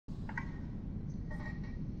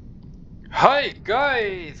Hi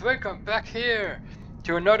guys, welcome back here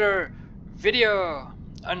to another video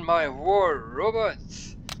on my War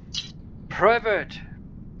Robots private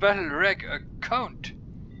battle reg account.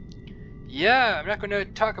 Yeah, I'm not gonna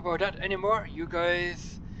talk about that anymore. You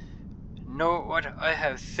guys know what I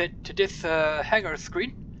have said to this hangar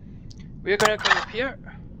screen. We're gonna come up here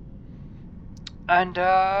and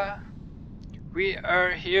we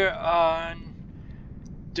are here on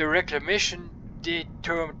the Reclamation Day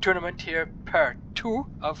tournament here, part 2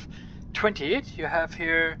 of 28. You have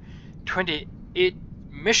here 28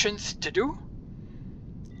 missions to do.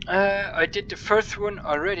 I did the first one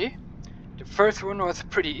already. The first one was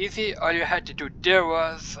pretty easy. All you had to do there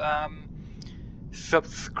was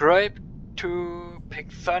subscribe to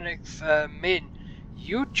Pixonic's main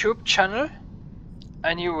YouTube channel,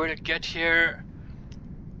 and you will get here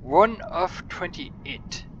 1 of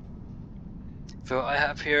 28. So I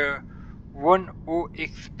have here 1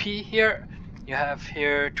 OXP here. You have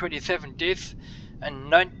here 27 days and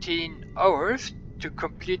 19 hours to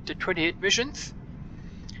complete the 28 missions.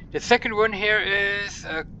 The second one here is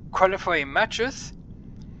qualifying matches.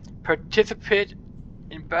 Participate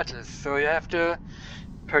in battles. So you have to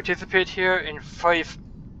participate here in 5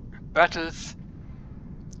 battles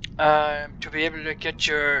to be able to get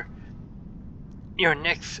your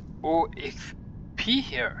next OXP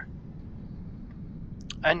here.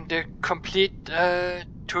 And complete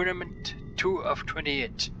tournament 2 of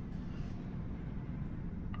 28.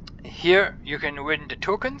 Here you can win the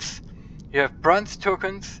tokens. You have bronze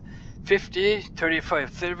tokens, 50,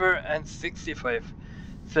 35 silver and 65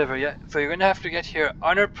 silver. Yeah, so you're gonna have to get here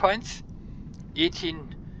honor points,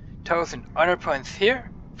 18,000 honor points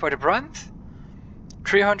here for the bronze,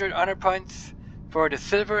 300 honor points for the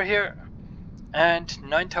silver here, and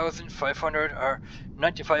 9,500 or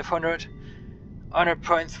 9,500 honor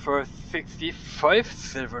points for 65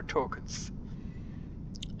 silver tokens.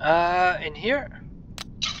 In here,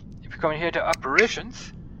 if you come here to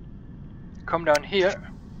operations, come down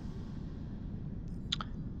here,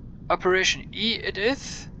 Operation E it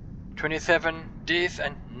is, 27 days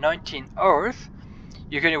and 19 hours.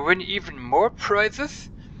 You can win even more prizes.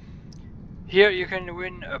 Here you can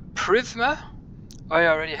win a Prisma. I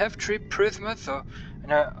already have 3 Prismas, so,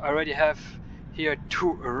 and I already have here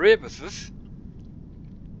 2 Erebuses.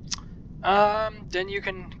 Then you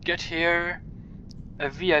can get here a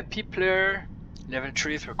VIP player, level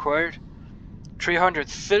 3 is required, 300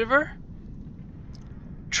 silver,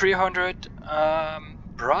 300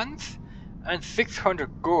 bronze, and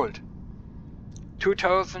 600 gold.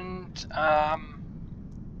 2,000,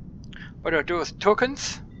 what are those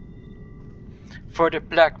tokens? For the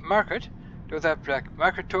black market, those are black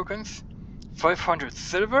market tokens, 500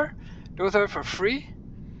 silver, those are for free.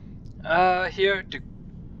 Here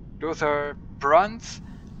those are bronze,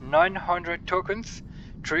 900 tokens,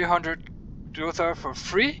 300, those are for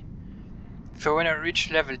free. So when I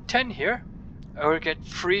reach level 10 here, I will get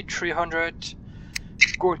free 300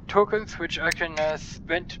 gold tokens, which I can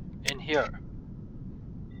spend in here.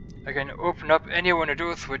 I can open up any one of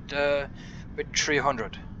those with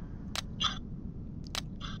 300.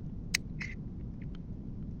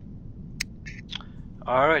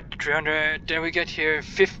 Alright, 300, then we get here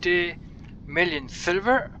 50 million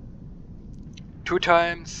silver, 2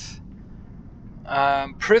 times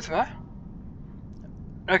Prisma.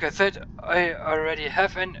 Like I said, I already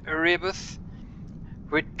have an Erebus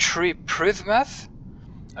with 3 Prismas.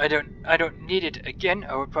 I don't need it again.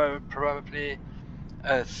 I would probably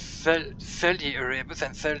sell the Erebus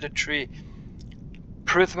and sell the 3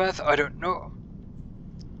 Prismas. I don't know.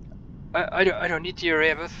 I don't need the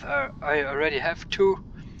Erebus. I already have 2,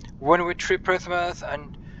 1 with 3 Prismas,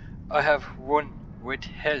 and I have 1 with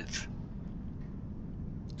health.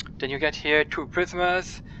 Then you get here 2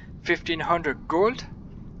 Prismas, 1500 gold,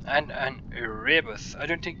 and an Erebus. I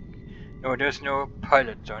don't think, no, there's no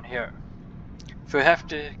pilot down here. So I have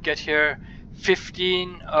to get here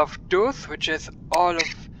 15 of those, which is all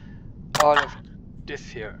of this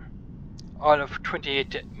here, all of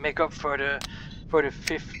 28 to make up for the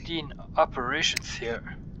 15 operations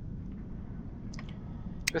here.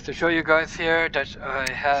 Just to show you guys here that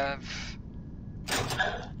I have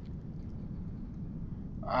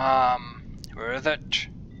where is it?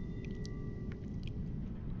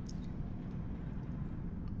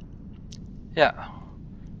 Yeah,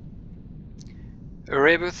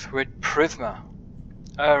 Erebus with Prisma.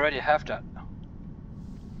 I already have that.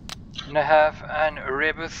 And I have an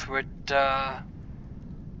Erebus with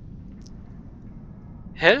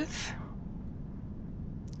health.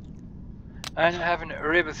 And I have an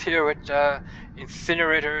Erebus here with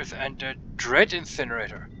incinerators and a Dread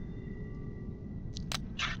Incinerator.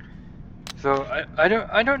 So I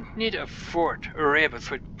don't need a fort or rebus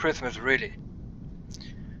with prisoners really.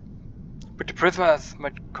 But the prisoners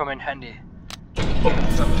might come in handy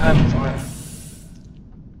sometimes as well.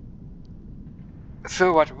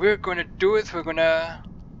 So what we're gonna do is we're gonna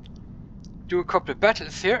do a couple of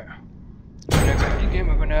battles here.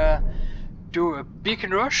 We're gonna do a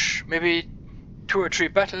beacon rush, maybe 2 or 3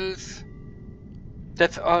 battles.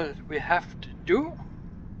 That's all we have to do.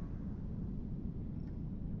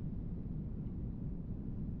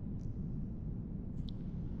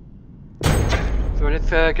 So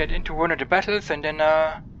let's get into one of the battles, and then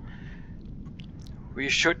we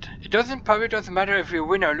should. It probably doesn't matter if we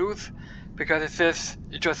win or lose, because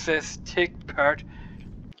it just says take part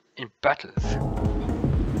in battles.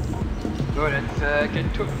 So let's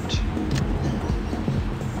get to it.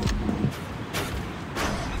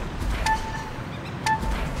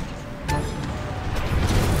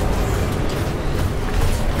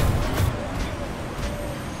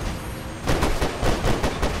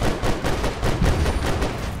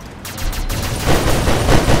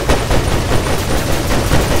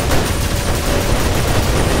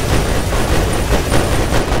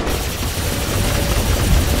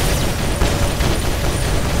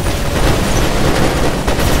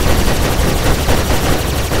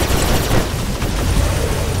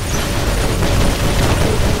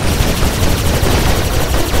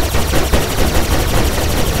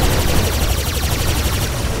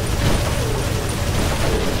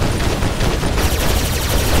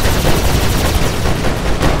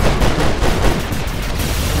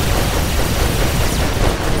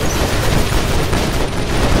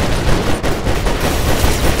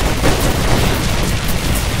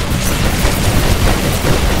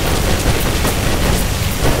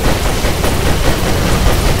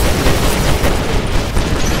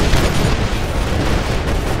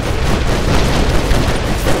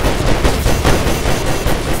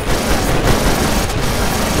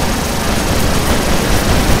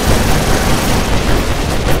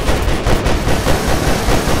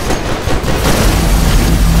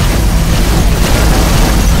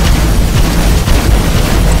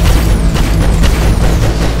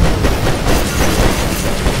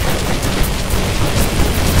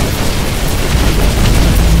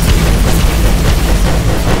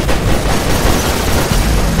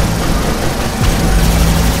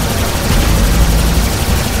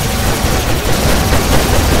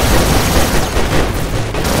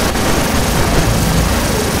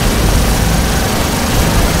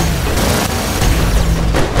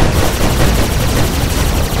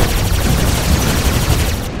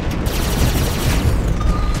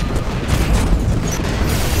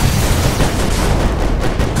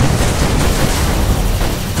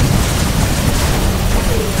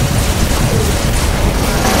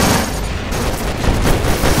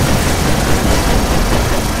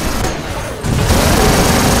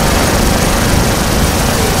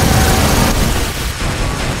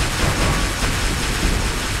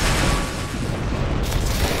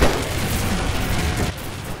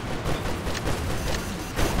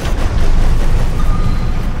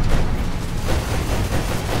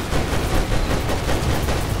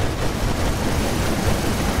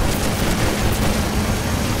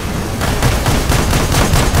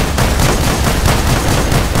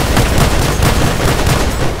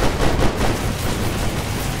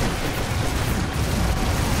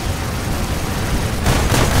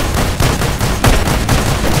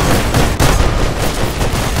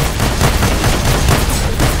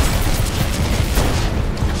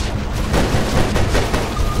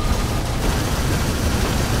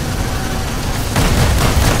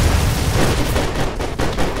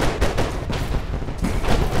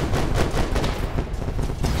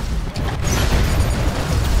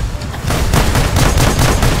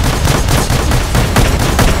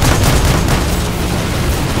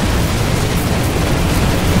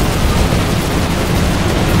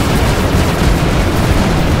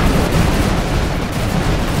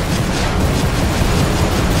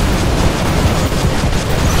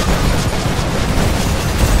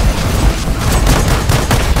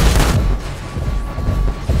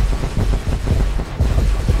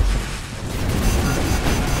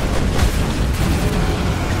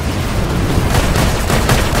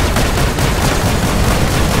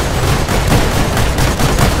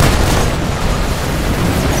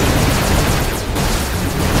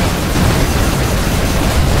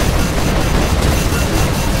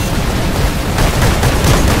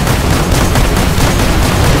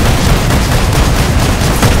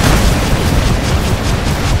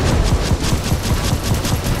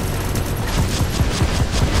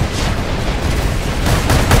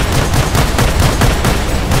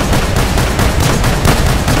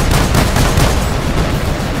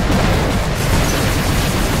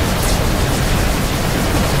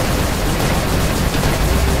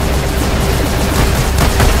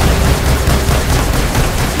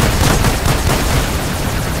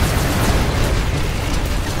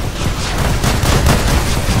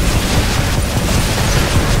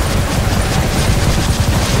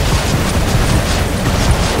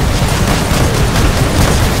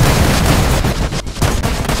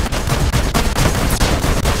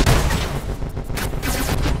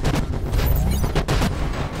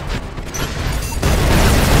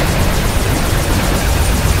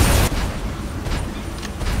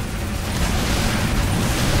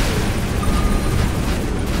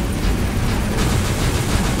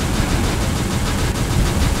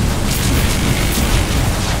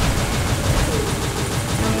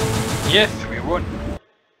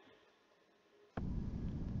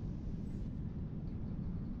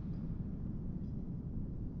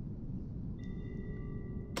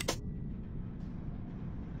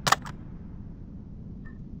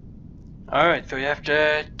 Alright, so you have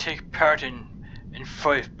to take part in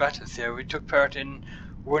 5 battles here. We took part in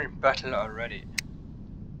 1 battle already.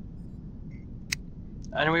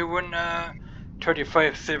 And we won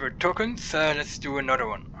 35 silver tokens. Let's do another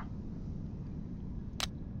one.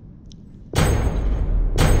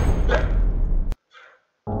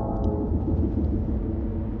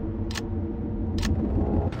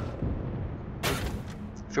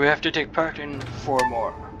 So we have to take part in 4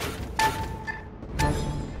 more.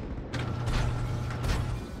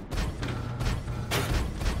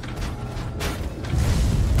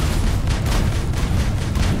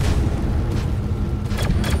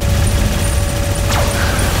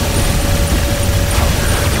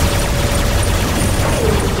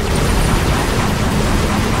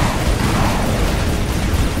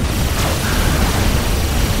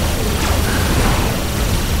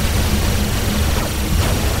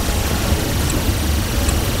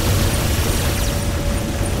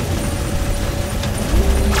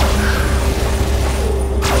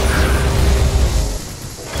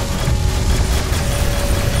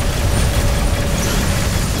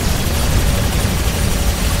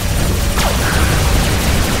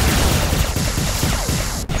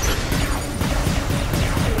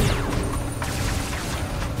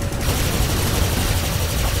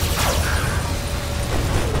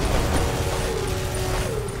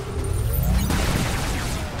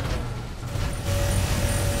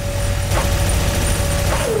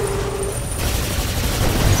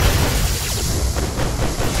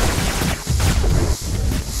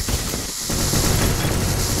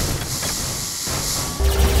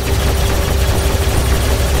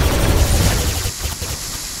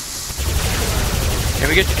 Can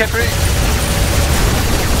we get to Capri?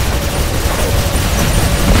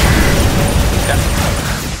 Yeah.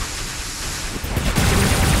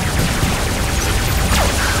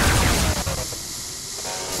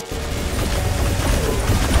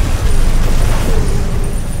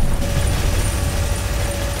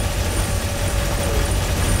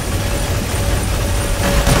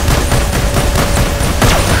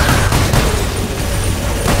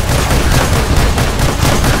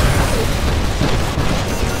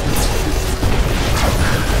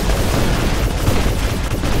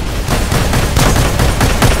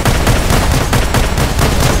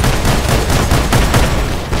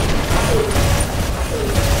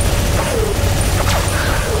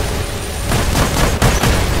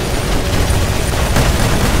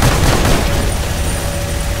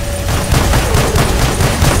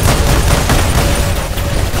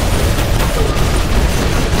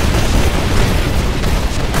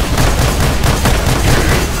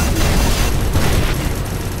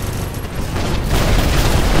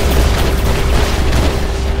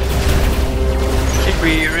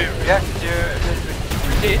 We reacted a little bit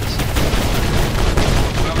late.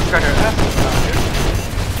 We almost got our asses pounded.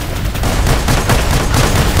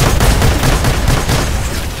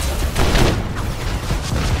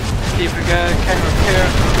 See if we can repair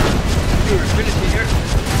durability here.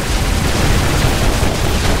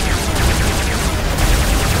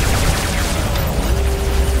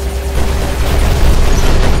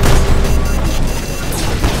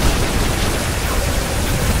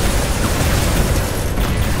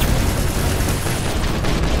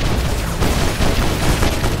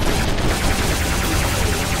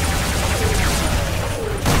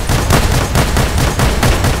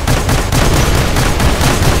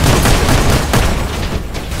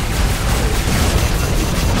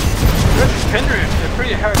 They're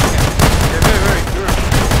pretty hard to get. They're very, very durable.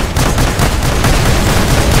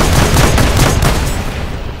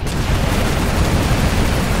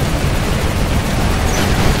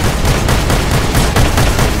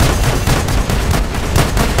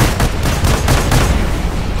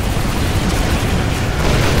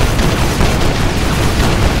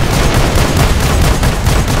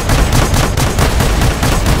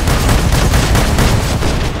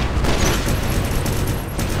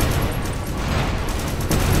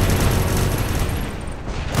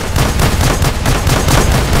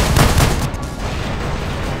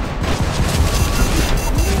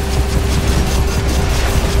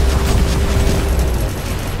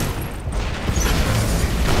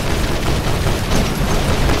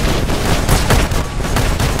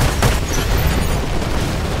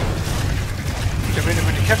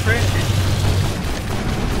 Capri. I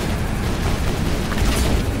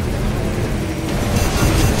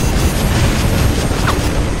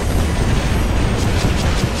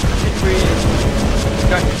think we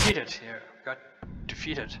got defeated here. Got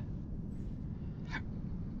defeated.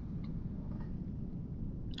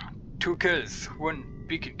 2 kills, 1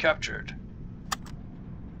 beacon captured.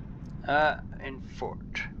 In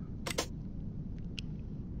fort.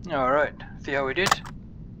 Alright, see how we did.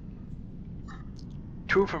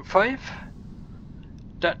 2 from 5.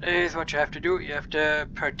 That is what you have to do. You have to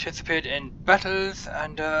participate in battles,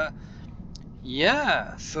 and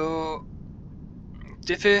yeah, so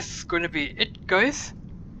this is gonna be it, guys.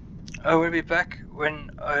 I will be back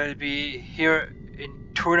when I'll be here in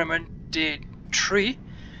tournament day 3.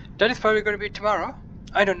 That is probably gonna be tomorrow.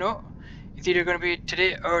 I don't know. It's either gonna be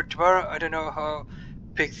today or tomorrow. I don't know how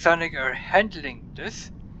Pixonic are handling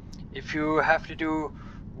this. If you have to do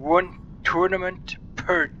one tournament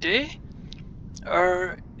per day,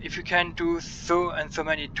 or if you can do so and so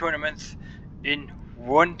many tournaments in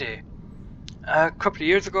one day. A couple of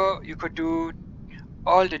years ago, you could do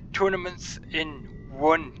all the tournaments in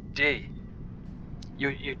one day.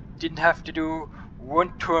 You didn't have to do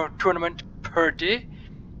one tournament per day.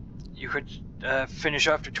 You could finish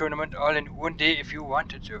off the tournament all in one day if you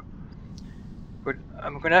wanted to. But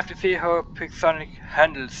I'm gonna have to see how Pixonic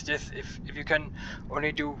handles this if you can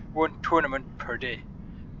only do one tournament per day.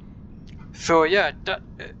 So yeah,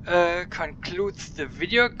 that concludes the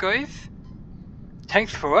video, guys.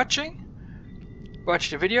 Thanks for watching. Watch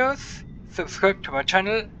the videos, subscribe to my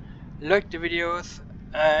channel, like the videos,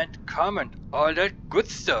 and comment, all that good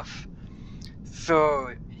stuff.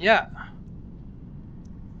 So yeah,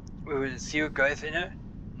 we will see you guys in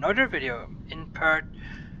another video in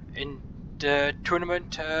the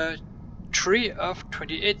tournament 3 of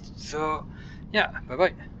 28. So yeah, bye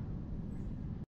bye.